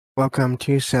Welcome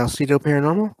to Salcedo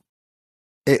Paranormal.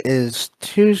 It is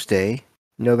Tuesday,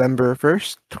 November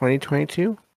 1st,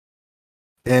 2022,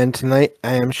 and tonight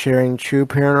I am sharing true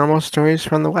paranormal stories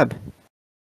from the web.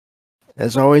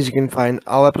 As always, you can find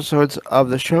all episodes of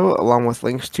the show along with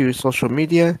links to social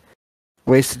media,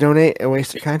 ways to donate, and ways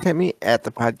to contact me at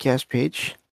the podcast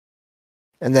page.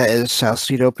 And that is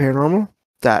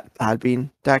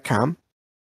salcedoparanormal.podbean.com.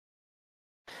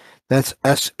 That's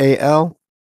SALSIDO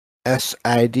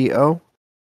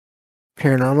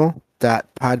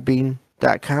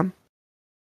paranormal.podbean.com.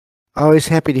 Always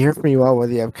happy to hear from you all,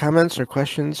 whether you have comments or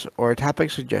questions or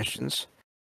topic suggestions,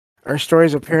 or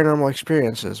stories of paranormal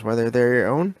experiences, whether they're your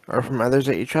own or from others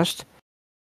that you trust.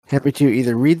 Happy to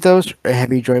either read those or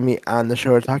have you join me on the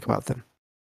show to talk about them.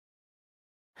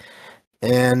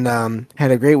 And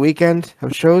had a great weekend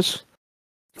of shows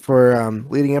for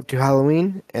leading up to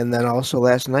Halloween, and then also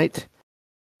last night.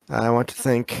 I want to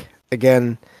thank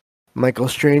again Michael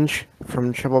Strange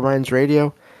from Trouble Minds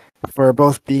Radio for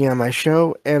both being on my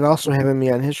show and also having me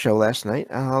on his show last night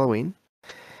on Halloween.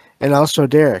 And also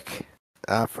Derek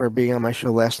for being on my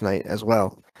show last night as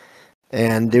well.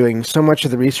 And doing so much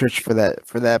of the research for that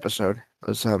episode. It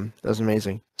was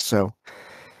amazing. So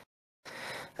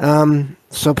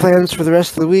plans for the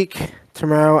rest of the week.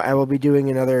 Tomorrow I will be doing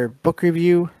another book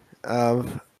review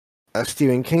of a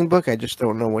Stephen King book. I just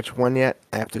don't know which one yet.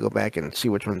 I have to go back and see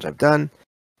which ones I've done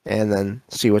and then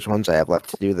see which ones I have left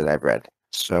to do that I've read.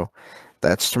 So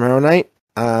that's tomorrow night.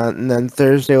 And then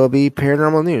Thursday will be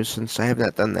paranormal news, since I have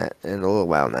not done that in a little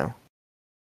while now.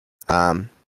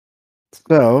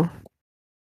 So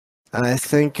I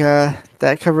think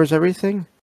that covers everything.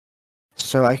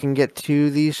 So I can get to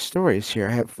these stories here.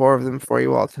 I have 4 of them for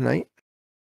you all tonight.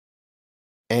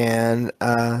 And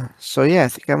so yeah, I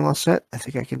think I'm all set. I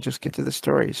think I can just get to the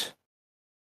stories.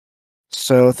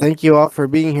 So thank you all for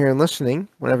being here and listening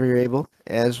whenever you're able,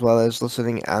 as well as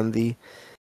listening on the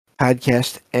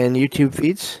podcast and YouTube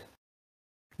feeds.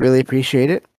 Really appreciate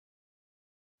it.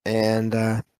 And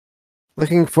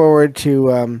looking forward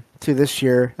to this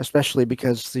year, especially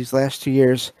because these last 2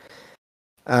 years,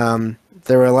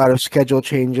 there were a lot of schedule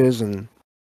changes and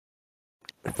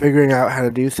figuring out how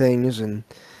to do things and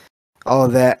all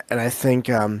of that. And I think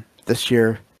this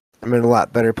year I'm in a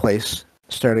lot better place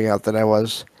starting out than I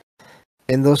was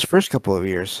in those first couple of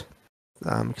years,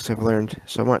 because I've learned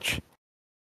so much.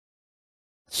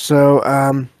 So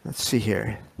let's see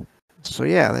here. So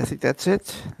yeah, I think that's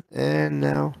it. And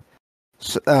now,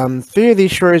 3 of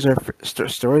these stories are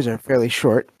fairly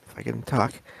short, if I can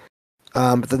talk.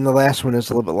 But then the last one is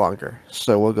a little bit longer.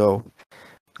 So we'll go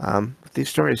with these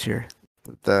stories here.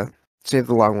 Save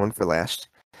the long one for last.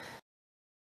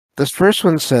 This first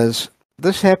one says,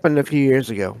 "This happened a few years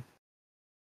ago.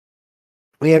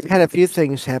 We have had a few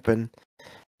things happen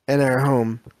in our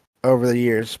home over the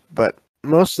years, but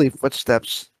mostly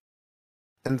footsteps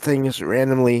and things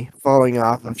randomly falling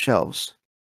off of shelves.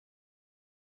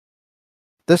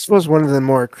 This was one of the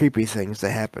more creepy things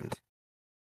that happened.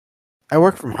 I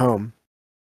work from home,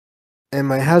 and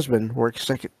my husband works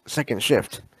second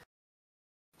shift.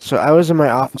 So I was in my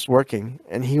office working,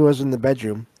 and he was in the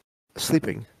bedroom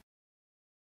sleeping.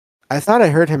 I thought I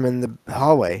heard him in the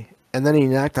hallway, and then he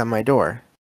knocked on my door,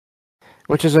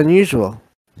 which is unusual.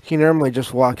 He normally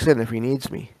just walks in if he needs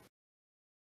me.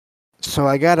 So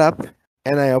I got up,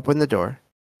 and I opened the door,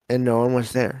 and no one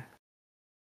was there.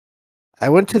 I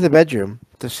went to the bedroom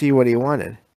to see what he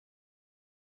wanted.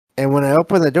 And when I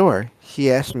opened the door, he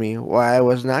asked me why I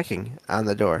was knocking on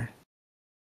the door.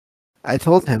 I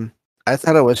told him I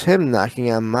thought it was him knocking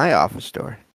on my office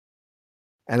door,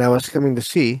 and I was coming to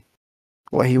see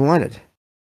what he wanted.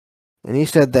 And he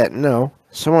said that no,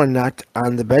 someone knocked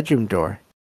on the bedroom door,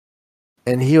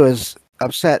 and he was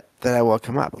upset that I woke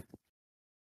him up.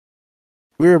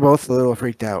 We were both a little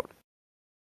freaked out."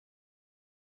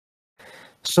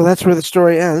 So that's where the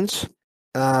story ends.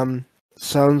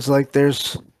 Sounds like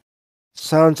there's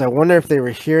sounds. I wonder if they were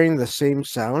hearing the same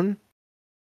sound.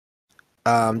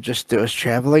 Just it was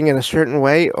traveling in a certain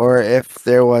way, or if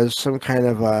there was some kind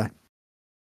of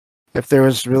if there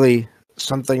was really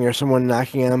something or someone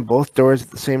knocking on both doors at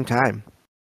the same time.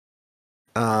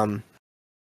 Hard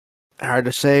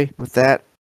to say with that.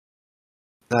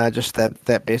 Just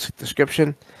that basic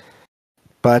description,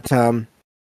 but it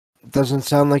doesn't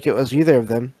sound like it was either of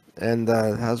them. And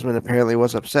the husband apparently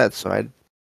was upset, so I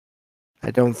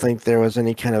don't think there was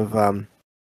any kind of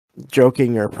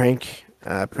joking or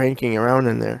pranking around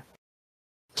in there.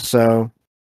 So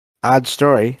odd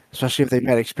story, especially if they've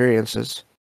had experiences.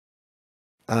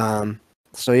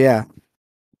 So yeah,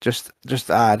 just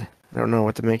odd. I don't know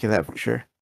what to make of that for sure.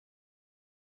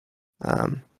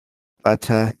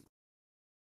 But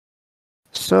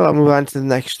So I'll move on to the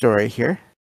next story here.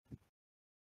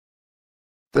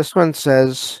 This one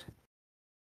says,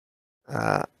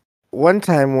 uh, one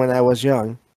time when I was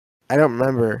young, I don't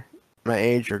remember my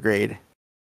age or grade,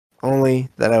 only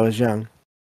that I was young.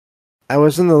 I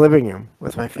was in the living room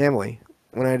with my family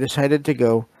when I decided to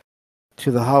go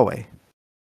to the hallway.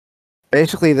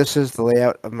 Basically, this is the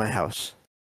layout of my house.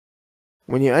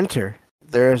 When you enter,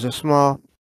 there is a small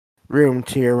room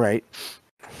to your right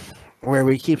where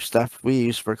we keep stuff we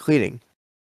use for cleaning,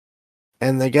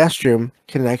 and the guest room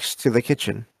connects to the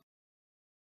kitchen.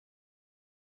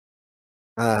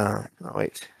 Oh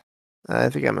wait, I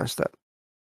think I messed up.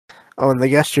 Oh, and the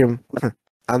guest room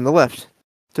on the left,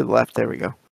 to the left, there we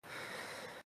go.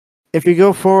 If you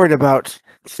go forward about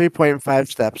 3.5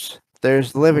 steps,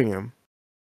 there's the living room,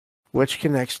 which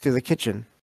connects to the kitchen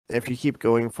if you keep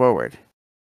going forward.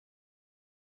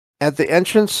 At the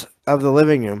entrance of the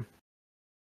living room,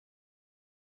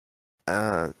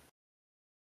 to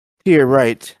your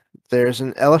right, there's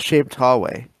an L-shaped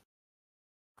hallway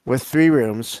with 3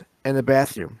 rooms and a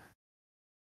bathroom.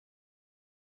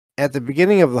 At the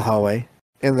beginning of the hallway,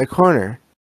 in the corner,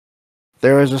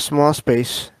 there is a small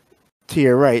space to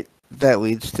your right that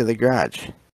leads to the garage,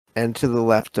 and to the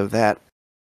left of that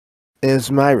is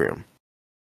my room.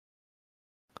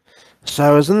 So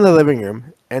I was in the living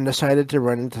room and decided to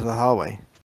run into the hallway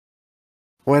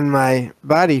when my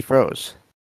body froze.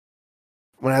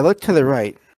 When I looked to my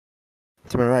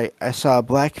right, I saw a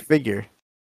black figure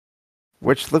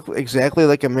which looked exactly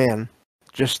like a man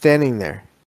just standing there.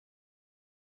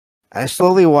 I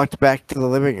slowly walked back to the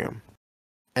living room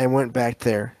and went back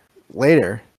there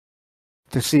later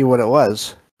to see what it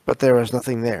was, but there was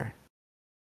nothing there.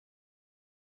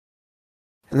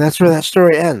 And that's where that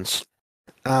story ends.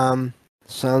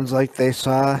 Sounds like they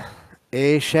saw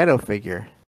a shadow figure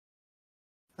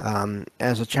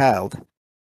as a child.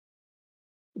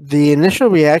 The initial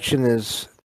reaction is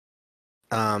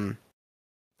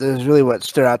really what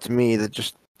stood out to me, that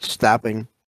just stopping.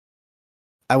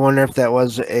 I wonder if that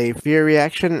was a fear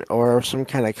reaction or some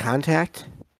kind of contact,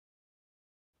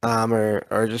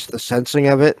 or just the sensing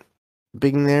of it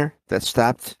being there that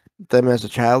stopped them as a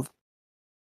child.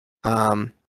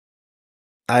 Um,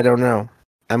 I don't know.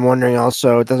 I'm wondering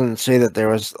also, it doesn't say that there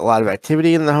was a lot of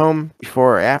activity in the home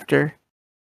before or after.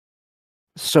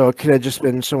 So it could have just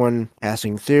been someone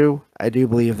passing through. I do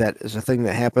believe that is a thing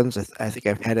that happens. I think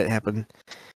I've had it happen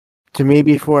to me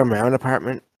before in my own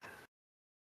apartment.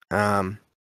 Um,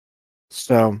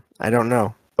 so I don't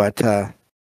know, but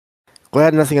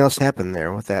glad nothing else happened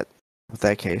there with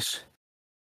that case.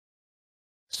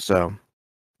 So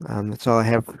that's all I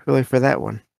have really for that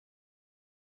one.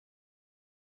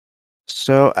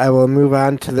 So I will move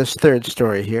on to this third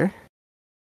story here.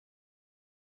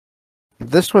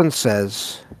 This one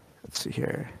says, let's see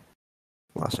here.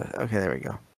 Lost it. Okay, there we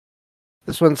go.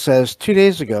 This one says, 2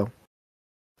 days ago,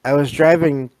 I was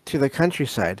driving to the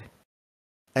countryside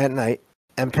at night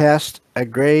and passed a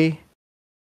gray,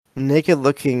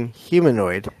 naked-looking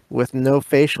humanoid with no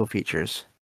facial features,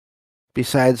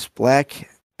 besides black,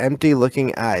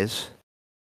 empty-looking eyes,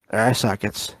 or eye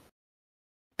sockets,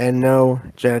 and no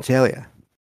genitalia.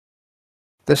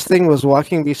 This thing was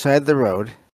walking beside the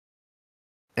road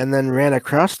and then ran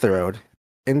across the road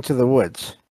into the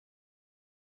woods.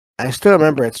 I still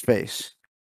remember its face.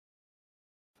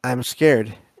 I'm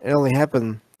scared. It only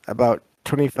happened about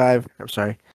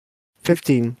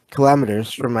 15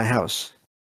 kilometers from my house.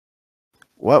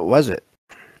 What was it?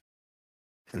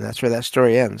 And that's where that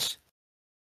story ends.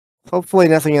 Hopefully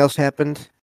nothing else happened.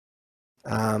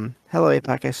 Hello,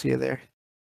 APOC, I see you there.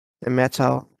 And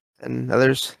Matal and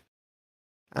others.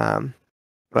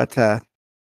 But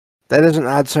that is an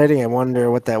odd sighting. I wonder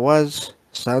what that was.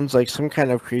 Sounds like some kind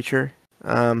of creature.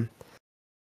 But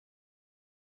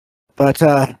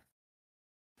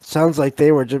sounds like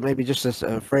they were maybe just as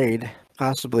afraid,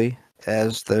 possibly,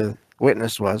 as the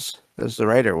witness was, as the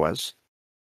writer was.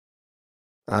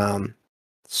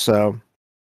 So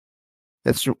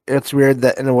it's weird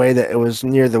that in a way that it was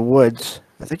near the woods.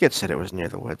 I think it said it was near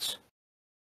the woods.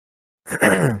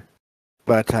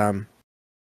 But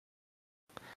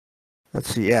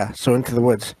let's see, yeah, so into the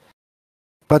woods.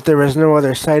 But there was no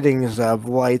other sightings of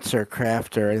lights or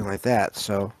craft or anything like that,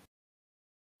 so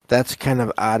that's kind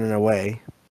of odd in a way.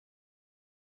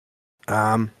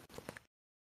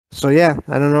 So yeah,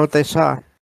 I don't know what they saw,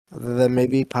 other than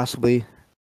maybe possibly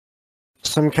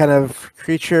some kind of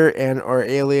creature and or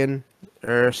alien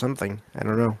or something. I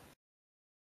don't know.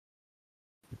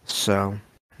 So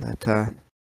that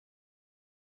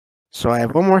so I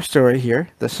have one more story here.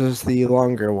 This is the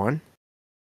longer one.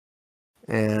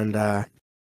 And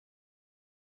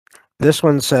This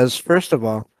one says, first of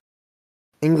all,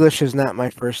 English is not my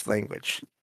first language.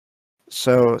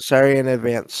 So sorry in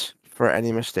advance for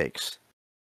any mistakes.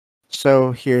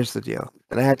 So here's the deal.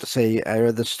 And I have to say, I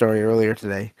read this story earlier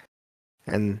today,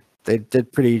 and they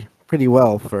did pretty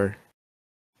well for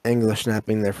English not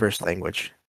being their first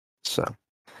language. So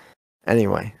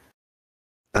anyway,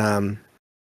 um,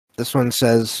 this one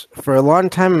says, for a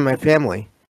long time in my family,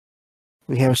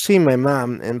 we have seen my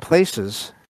mom in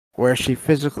places where she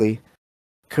physically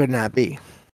could not be.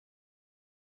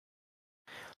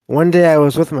 One day I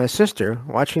was with my sister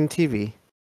watching TV,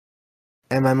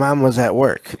 and my mom was at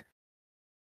work.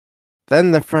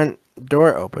 Then the front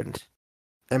door opened,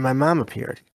 and my mom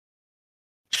appeared,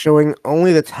 showing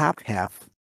only the top half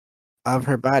of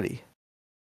her body,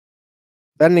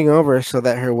 bending over so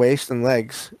that her waist and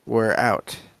legs were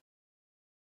out.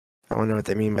 I don't know what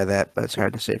they mean by that, but it's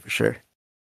hard to say for sure.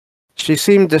 She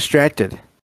seemed distracted,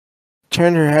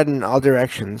 turned her head in all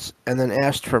directions, and then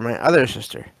asked for my other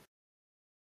sister.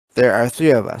 There are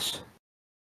three of us.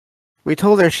 We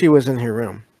told her she was in her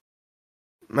room.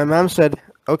 My mom said,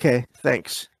 okay,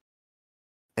 thanks,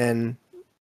 and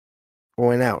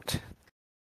went out.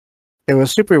 It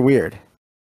was super weird.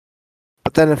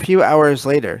 But then a few hours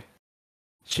later,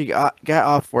 she got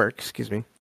off work,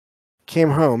 came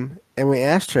home, and we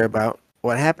asked her about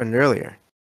what happened earlier.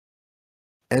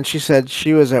 And she said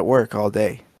she was at work all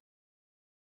day.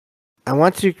 I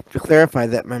want to clarify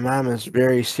that my mom is a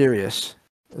very serious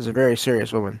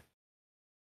woman.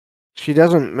 She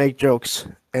doesn't make jokes,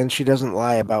 and she doesn't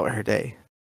lie about her day.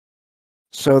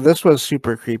 So this was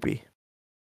super creepy.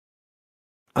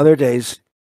 Other days,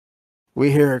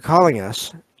 we hear her calling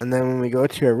us, and then when we go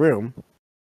to her room,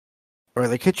 or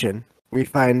the kitchen, we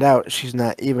find out she's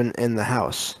not even in the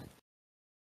house.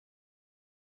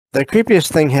 The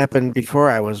creepiest thing happened before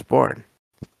I was born.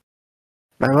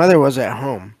 My mother was at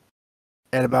home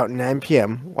at about 9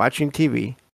 p.m. watching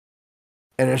TV,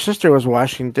 and her sister was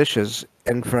washing dishes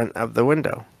in front of the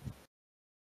window.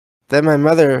 Then my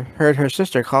mother heard her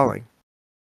sister calling.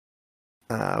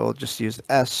 We'll just use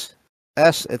S.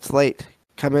 S, it's late.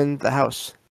 Come in the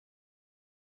house.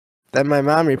 Then my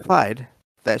mom replied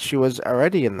that she was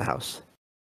already in the house,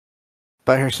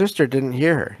 but her sister didn't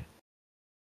hear her.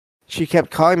 She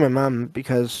kept calling my mom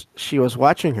because she was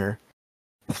watching her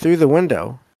through the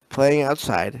window playing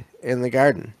outside in the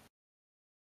garden.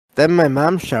 Then my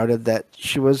mom shouted that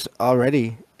she was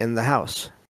already in the house.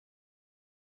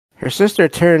 Her sister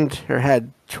turned her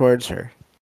head towards her,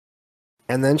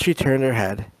 and then she turned her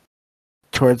head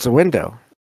towards the window,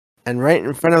 and right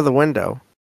in front of the window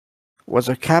was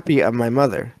a copy of my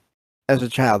mother, as a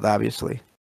child, obviously.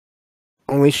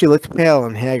 Only she looked pale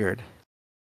and haggard,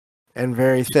 and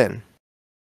very thin.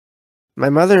 My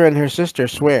mother and her sister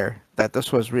swear that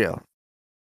this was real,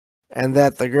 and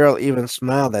that the girl even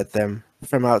smiled at them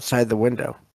from outside the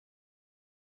window.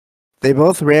 They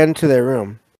both ran to their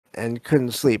room and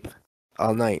couldn't sleep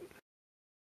all night.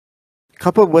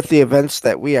 Coupled with the events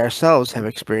that we ourselves have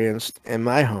experienced in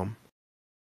my home,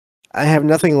 I have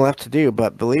nothing left to do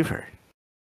but believe her.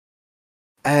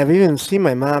 I have even seen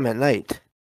my mom at night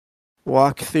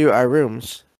walk through our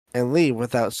rooms and leave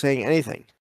without saying anything.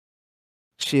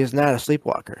 She is not a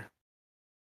sleepwalker.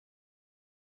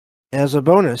 As a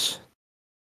bonus,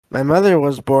 my mother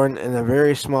was born in a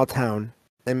very small town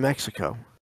in Mexico.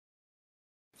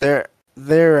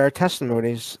 There are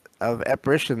testimonies of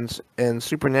apparitions and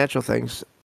supernatural things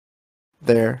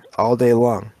there all day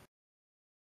long.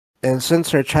 And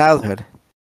since her childhood,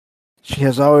 she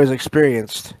has always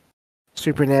experienced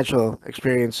supernatural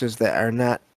experiences that are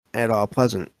not at all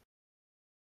pleasant.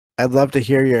 I'd love to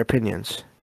hear your opinions.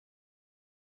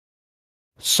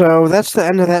 So that's the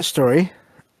end of that story.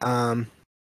 I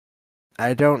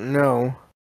don't know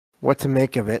what to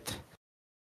make of it.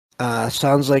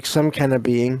 Sounds like some kind of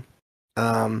being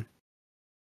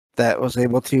that was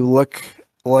able to look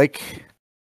like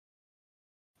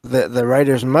the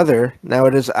writer's mother. Now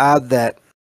it is odd that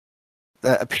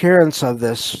the appearance of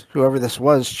this, whoever this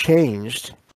was,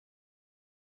 changed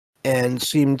and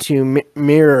seemed to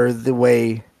mirror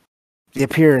the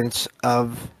appearance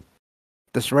of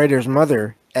this writer's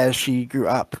mother as she grew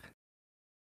up.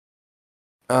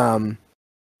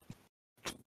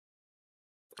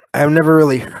 I've never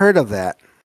really heard of that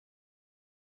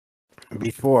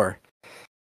before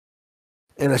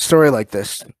in a story like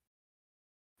this.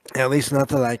 At least not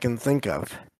that I can think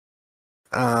of.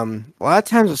 A lot of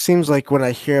times it seems like when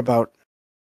I hear about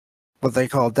what they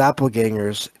call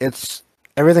doppelgangers,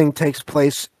 everything takes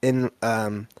place in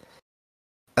a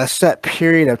set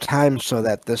period of time so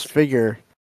that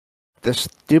this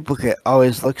duplicate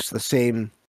always looks the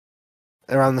same,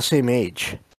 around the same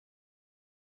age.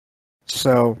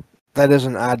 So that is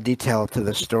an odd detail to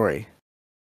the story.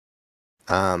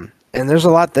 And there's a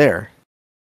lot there.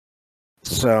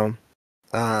 So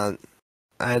I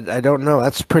don't know.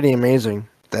 That's pretty amazing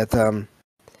that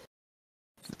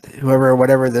whoever,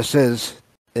 whatever this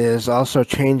is also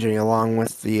changing along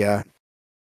with the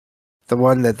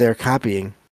one that they're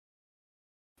copying.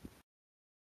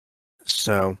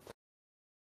 So,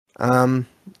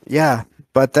 yeah,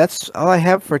 but that's all I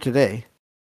have for today.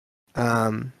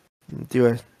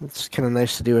 It's kind of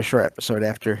nice to do a short episode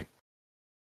after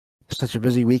such a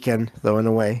busy weekend, though, in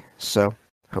a way. So,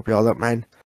 hope you all don't mind.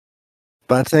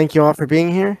 But thank you all for being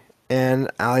here,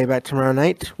 and I'll be back tomorrow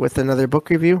night with another book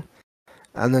review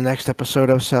on the next episode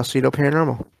of Salcedo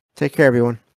Paranormal. Take care,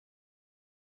 everyone.